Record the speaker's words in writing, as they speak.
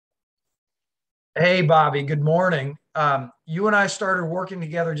Hey, Bobby, good morning. You and I started working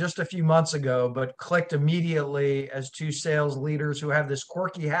together just a few months ago, but clicked immediately as two sales leaders who have this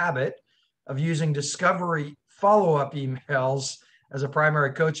quirky habit of using discovery follow-up emails as a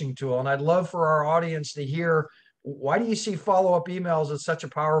primary coaching tool. And I'd love for our audience to hear, why do you see follow-up emails as such a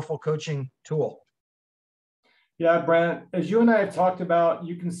powerful coaching tool? Yeah, Brent, as you and I have talked about,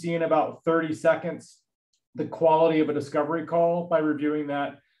 you can see in about 30 seconds the quality of a discovery call by reviewing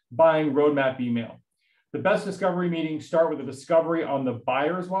that buying roadmap email. The best discovery meetings start with a discovery on the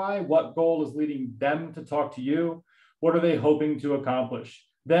buyer's why. What goal is leading them to talk to you? What are they hoping to accomplish?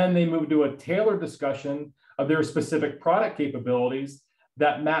 Then they move to a tailored discussion of their specific product capabilities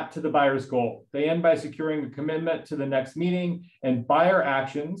that map to the buyer's goal. They end by securing a commitment to the next meeting and buyer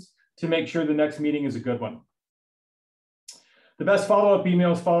actions to make sure the next meeting is a good one. The best follow-up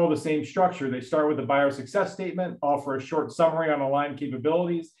emails follow the same structure. They start with a buyer success statement, offer a short summary on aligned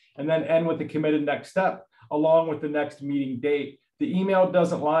capabilities, and then end with a committed next step, along with the next meeting date. The email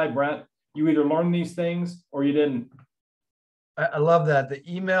doesn't lie, Brent. You either learned these things or you didn't. I love that. The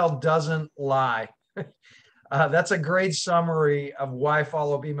email doesn't lie. That's a great summary of why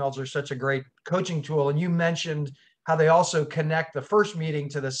follow-up emails are such a great coaching tool. And you mentioned how they also connect the first meeting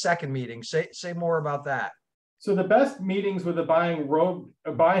to the second meeting. Say more about that. So the best meetings with a buying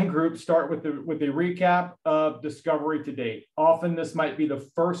group start with a recap of discovery to date. Often this might be the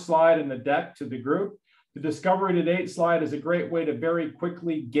first slide in the deck to the group. The discovery to date slide is a great way to very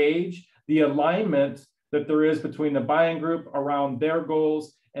quickly gauge the alignment that there is between the buying group around their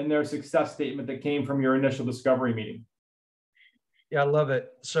goals and their success statement that came from your initial discovery meeting. Yeah, I love it.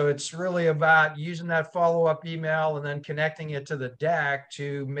 So it's really about using that follow-up email and then connecting it to the deck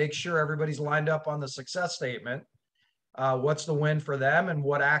to make sure everybody's lined up on the success statement. What's the win for them and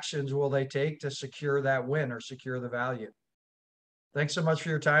what actions will they take to secure that win or secure the value? Thanks so much for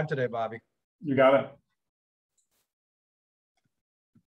your time today, Bobby. You got it.